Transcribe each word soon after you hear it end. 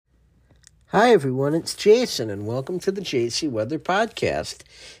Hi, everyone. It's Jason, and welcome to the JC Weather Podcast.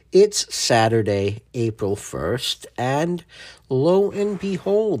 It's Saturday, April 1st, and lo and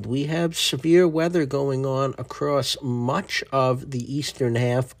behold, we have severe weather going on across much of the eastern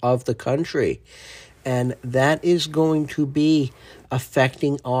half of the country, and that is going to be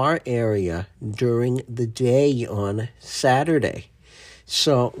affecting our area during the day on Saturday.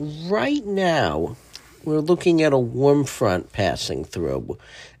 So right now, we're looking at a warm front passing through,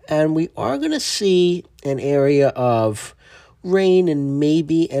 and we are going to see an area of rain and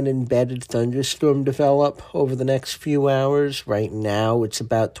maybe an embedded thunderstorm develop over the next few hours. Right now, it's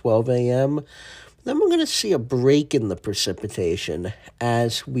about 12 a.m. Then we're going to see a break in the precipitation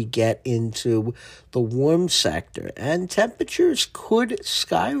as we get into the warm sector, and temperatures could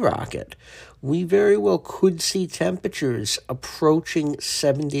skyrocket. We very well could see temperatures approaching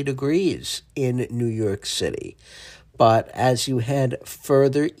 70 degrees in New York City. But as you head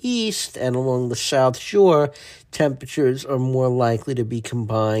further east and along the South Shore, temperatures are more likely to be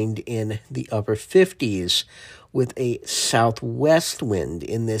combined in the upper 50s with a southwest wind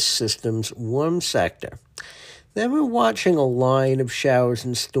in this system's warm sector. Then we're watching a line of showers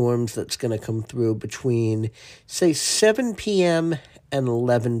and storms that's going to come through between, say, 7 p.m. and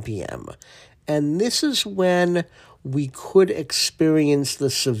 11 p.m. And this is when we could experience the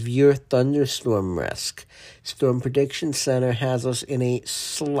severe thunderstorm risk. Storm Prediction Center has us in a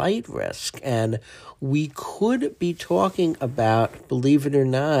slight risk, and we could be talking about, believe it or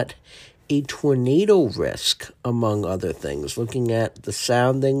not, a tornado risk, among other things. Looking at the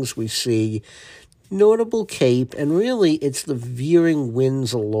soundings, we see notable Cape, and really it's the veering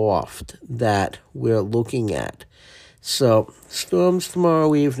winds aloft that we're looking at. So, storms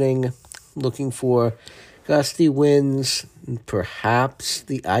tomorrow evening, looking for gusty winds, and perhaps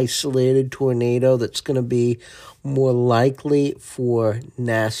the isolated tornado that's going to be more likely for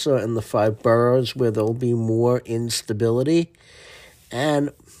Nassau and the 5 boroughs where there'll be more instability.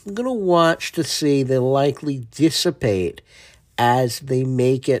 And I'm going to watch to see they likely dissipate as they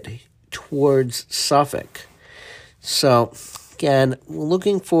make it towards Suffolk. So, again, we're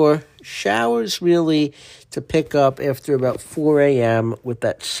looking for showers really to pick up after about 4 a.m. with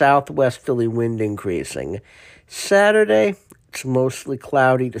that southwesterly wind increasing. Saturday, it's mostly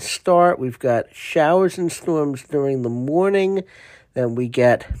cloudy to start. We've got showers and storms during the morning. Then we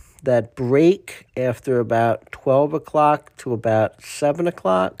get that break after about 12 o'clock to about 7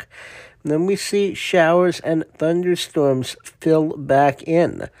 o'clock. And then we see showers and thunderstorms fill back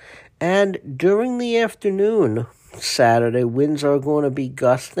in. And during the afternoon, Saturday, winds are going to be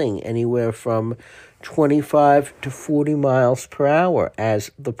gusting anywhere from 25 to 40 miles per hour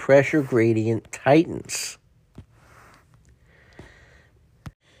as the pressure gradient tightens.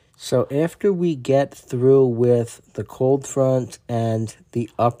 So after we get through with the cold front and the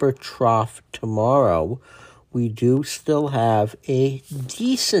upper trough tomorrow, we do still have a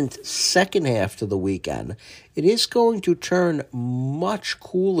decent second half to the weekend. It is going to turn much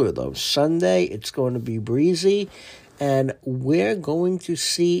cooler, though. Sunday, it's going to be breezy, and we're going to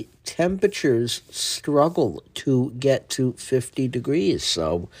see temperatures struggle to get to 50 degrees,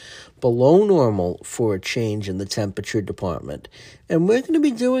 so below normal for a change in the temperature department. And we're going to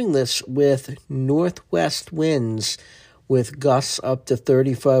be doing this with northwest winds with gusts up to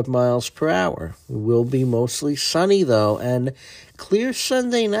 35 miles per hour. It will be mostly sunny, though, and clear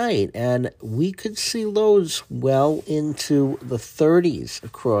Sunday night, and we could see lows well into the 30s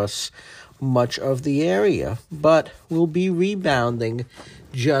across much of the area, but we'll be rebounding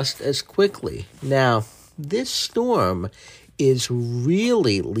just as quickly. Now, this storm is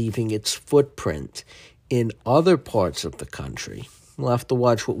really leaving its footprint in other parts of the country. We'll have to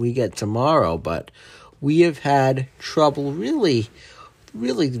watch what we get tomorrow, but we have had trouble really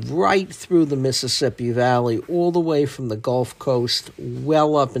right through the Mississippi Valley, all the way from the Gulf Coast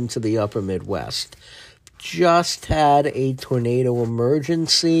well up into the upper Midwest. Just had a tornado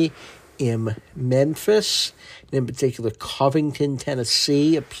emergency in Memphis, in particular Covington,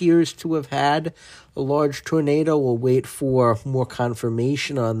 Tennessee, appears to have had a large tornado. We'll wait for more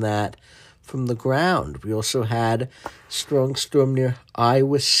confirmation on that from the ground. We also had a strong storm near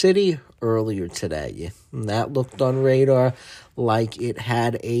Iowa City earlier today, and that looked on radar like it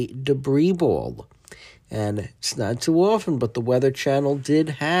had a debris ball. And it's not too often, but the Weather Channel did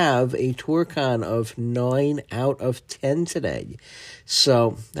have a Torcon of 9 out of 10 today.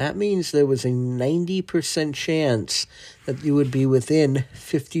 So that means there was a 90% chance that you would be within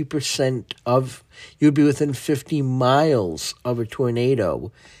 50 miles of a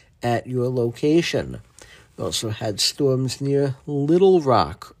tornado at your location. We also had storms near Little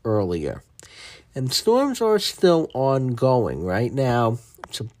Rock earlier. And storms are still ongoing. Right now,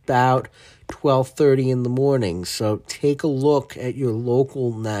 It's about 12:30 in the morning, so take a look at your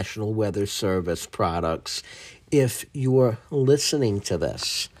local National Weather Service products if you're listening to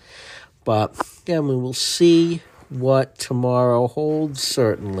this. But again, we will see what tomorrow holds,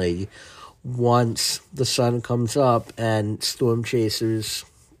 certainly, once the sun comes up and storm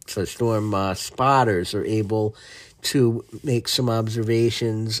spotters are able to make some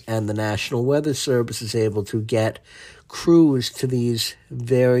observations, and the National Weather Service is able to get crews to these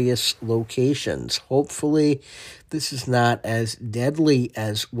various locations. Hopefully, this is not as deadly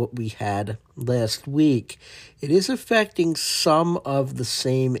as what we had last week. It is affecting some of the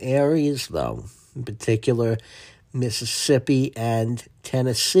same areas, though, in particular Mississippi and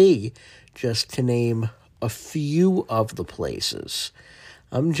Tennessee, just to name a few of the places.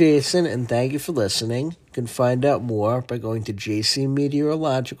 I'm Jason, and thank you for listening. You can find out more by going to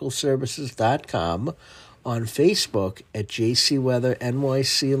jcmeteorologicalservices.com, on Facebook at JC Weather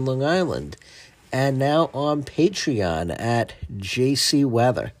NYC in Long Island, and now on Patreon at JC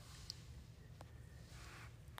Weather.